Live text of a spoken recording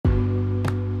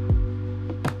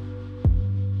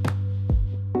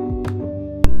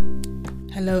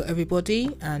Hello everybody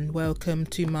and welcome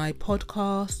to my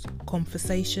podcast,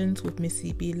 Conversations with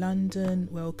Missy B London.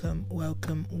 Welcome.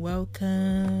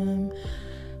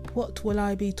 What will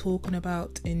I be talking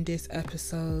about in this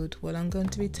episode? Well, I'm going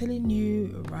to be telling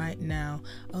you right now.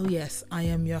 Oh yes, I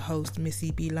am your host, Missy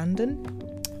B London.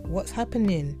 What's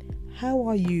happening? How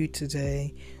are you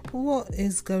today? What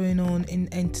is going on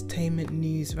in entertainment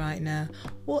news right now?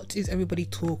 What is everybody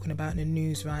talking about in the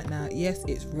news right now? Yes,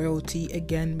 it's royalty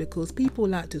again, because people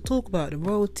like to talk about the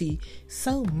royalty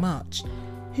so much.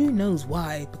 Who knows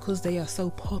why? Because they are so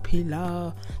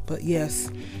popular. But yes,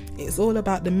 it's all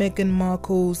about the Meghan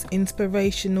Markle's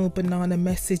inspirational banana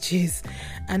messages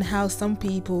and how some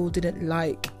people didn't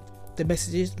like the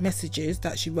messages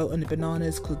that she wrote on the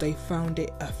bananas because they found it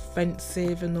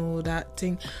offensive and all that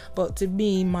thing. But to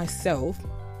me, myself,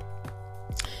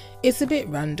 it's a bit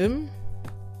random.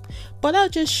 But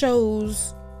that just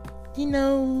shows,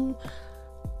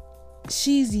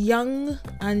 she's young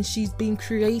and she's been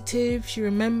creative. She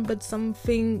remembered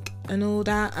something and all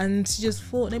that, and she just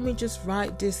thought, let me just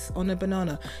write this on a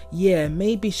banana. Yeah,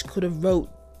 maybe she could have wrote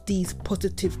these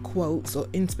positive quotes or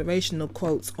inspirational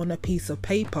quotes on a piece of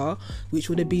paper, which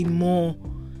would have been more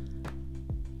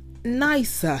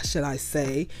nicer, shall I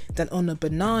say, than on a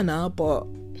banana. But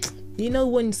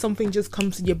when something just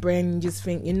comes to your brain and you just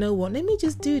think, you know what, let me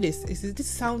just do this.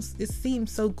 It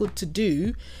seems so good to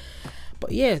do.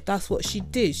 But yeah, that's what she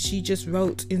did. She just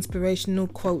wrote inspirational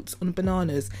quotes on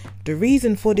bananas. The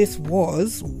reason for this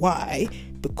was why?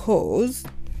 Because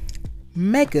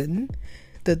Meghan,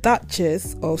 the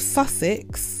Duchess of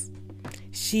Sussex,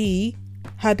 she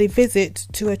had a visit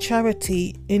to a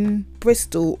charity in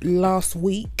Bristol last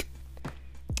week.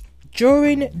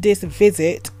 During this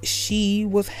visit, she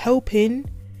was helping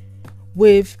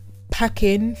with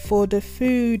packing for the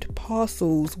food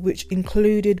parcels, which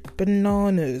included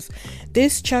bananas.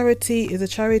 This charity is a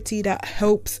charity that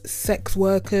helps sex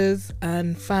workers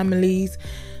and families.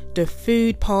 The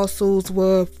food parcels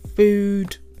were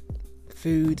food,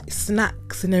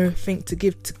 snacks and everything to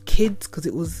give to kids, because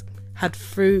it had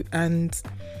fruit, and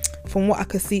from what I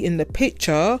could see in the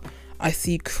picture, I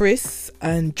see crisps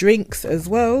and drinks as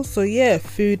well. So yeah,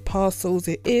 food parcels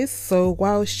it is. So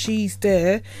while she's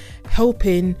there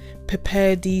helping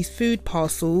prepare these food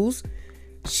parcels,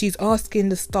 she's asking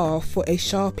the staff for a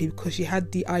Sharpie, because she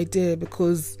had the idea,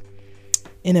 because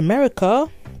in America,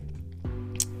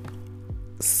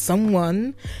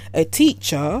 a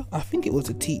teacher, I think it was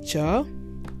a teacher,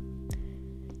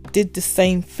 did the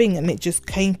same thing, and it just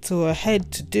came to her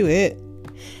head to do it.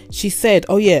 She said,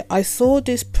 oh yeah, I saw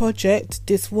this project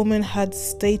this woman had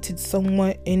stated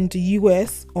somewhere in the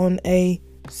US on a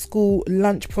school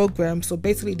lunch program. So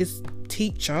basically this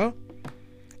teacher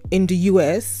in the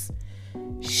US,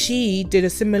 she did a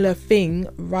similar thing,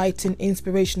 writing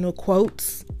inspirational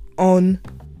quotes on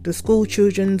the school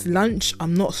children's lunch.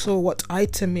 I'm not sure what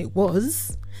item it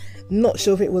was. Not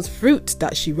sure if it was fruit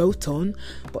that she wrote on.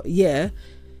 But yeah,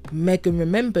 Meghan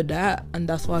remembered that, and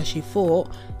that's why she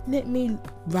thought, let me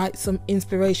write some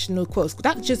inspirational quotes.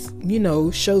 That just,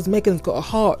 shows Meghan's got a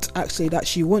heart, actually, that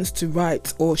she wants to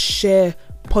write or share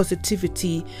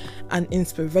positivity and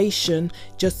inspiration,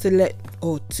 just to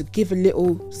give a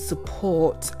little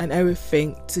support and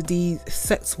everything to these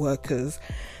sex workers.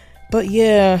 But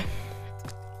yeah,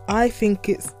 I think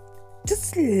it's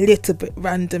just a little bit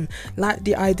random. Like,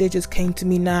 the idea just came to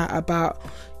me now about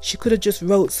she could have just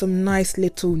wrote some nice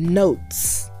little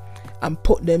notes and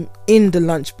put them in the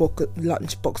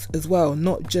lunchbox as well,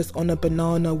 not just on a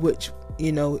banana, which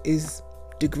is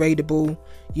degradable.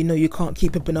 You can't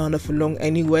keep a banana for long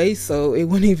anyway, so it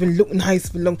wouldn't even look nice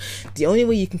for long. The only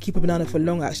way you can keep a banana for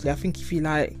long, actually, I think if you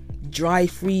dry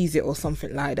freeze it or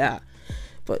something like that.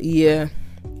 But yeah,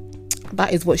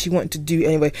 that is what she wanted to do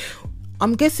anyway.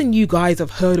 I'm guessing you guys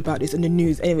have heard about this in the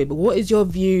news anyway, but what is your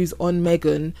views on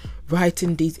Meghan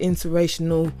writing these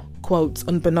inspirational quotes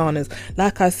on bananas?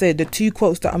 Like I said, the two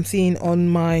quotes that I'm seeing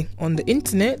on the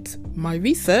internet, my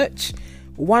research,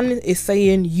 one is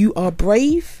saying you are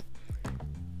brave,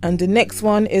 and the next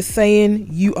one is saying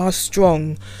you are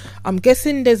strong. I'm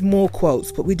guessing there's more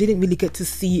quotes, but we didn't really get to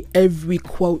see every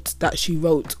quote that she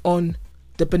wrote on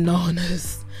the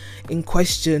bananas in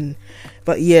question.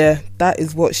 But yeah, that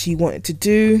is what she wanted to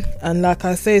do. And like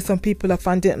I say, some people are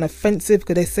finding it offensive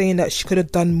because they're saying that she could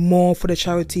have done more for the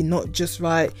charity, not just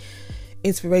write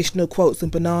inspirational quotes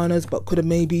and bananas, but could have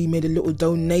maybe made a little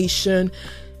donation,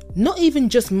 not even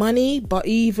just money, but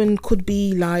even could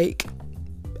be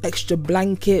extra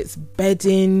blankets,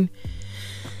 bedding.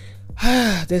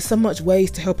 There's so much ways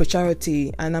to help a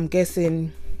charity, and I'm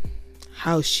guessing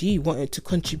how she wanted to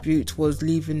contribute was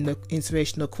leaving the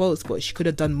inspirational quotes, but she could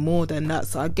have done more than that.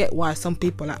 So I get why some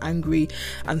people are angry,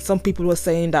 and some people were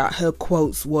saying that her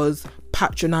quotes was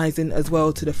patronizing as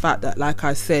well, to the fact that, like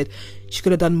I said, she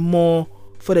could have done more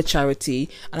for the charity,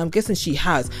 and I'm guessing she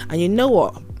has. And you know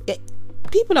what,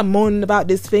 people are moaning about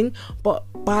this thing, but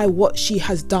by what she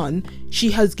has done, she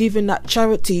has given that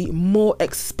charity more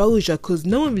exposure, because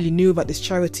no one really knew about this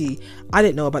charity. I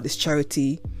didn't know about this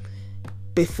charity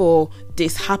before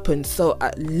this happened, so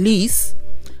at least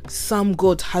some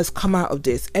good has come out of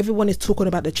this. Everyone is talking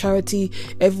about the charity,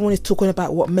 everyone is talking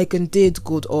about what Meghan did,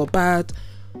 good or bad,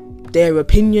 their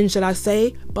opinion, shall I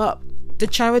say, but the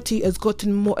charity has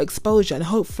gotten more exposure, and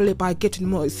hopefully by getting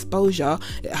more exposure,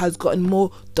 it has gotten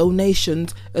more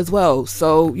donations as well.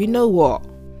 So you know what,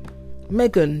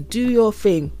 Meghan, do your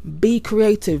thing, be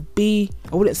creative, be,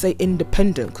 I wouldn't say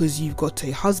independent because you've got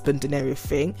a husband and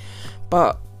everything,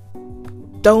 but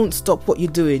don't stop what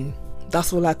you're doing.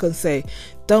 That's all I can say.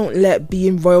 Don't let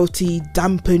being royalty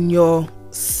dampen your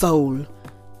soul.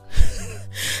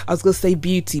 I was gonna say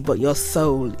beauty, but your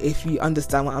soul, if you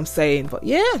understand what I'm saying. But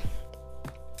yeah,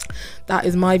 that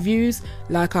is my views.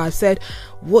 Like I said,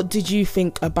 what did you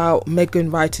think about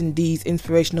Meghan writing these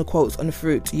inspirational quotes on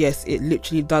fruit? Yes, it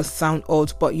literally does sound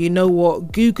odd, but you know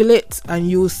what, Google it and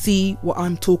you'll see what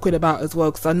I'm talking about as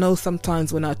well, because I know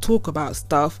sometimes when I talk about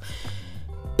stuff,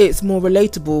 it's more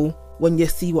relatable when you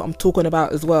see what I'm talking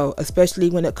about as well, especially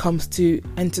when it comes to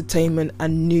entertainment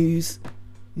and news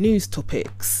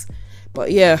topics.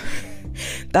 But yeah,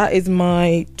 that is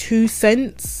my 2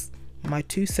 cents,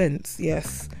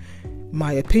 yes,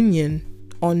 my opinion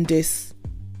on this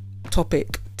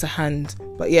topic to hand.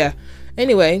 But yeah,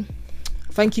 anyway,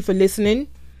 thank you for listening.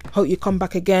 Hope you come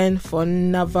back again for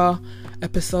another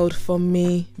episode from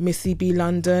me, Missy B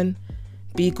London.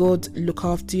 Be good, look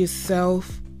after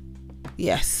yourself.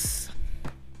 Yes.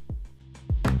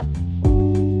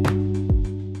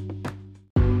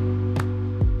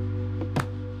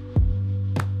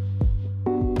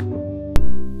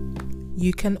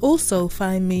 You can also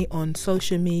find me on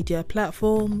social media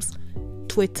platforms,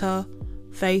 Twitter,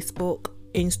 Facebook,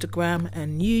 Instagram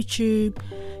and YouTube.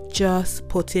 Just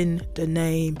put in the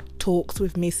name Talks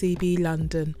with Missy B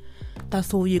London.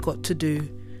 That's all you got to do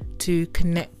to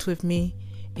connect with me,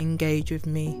 engage with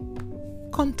me,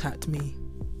 contact me.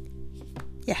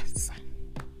 Yes.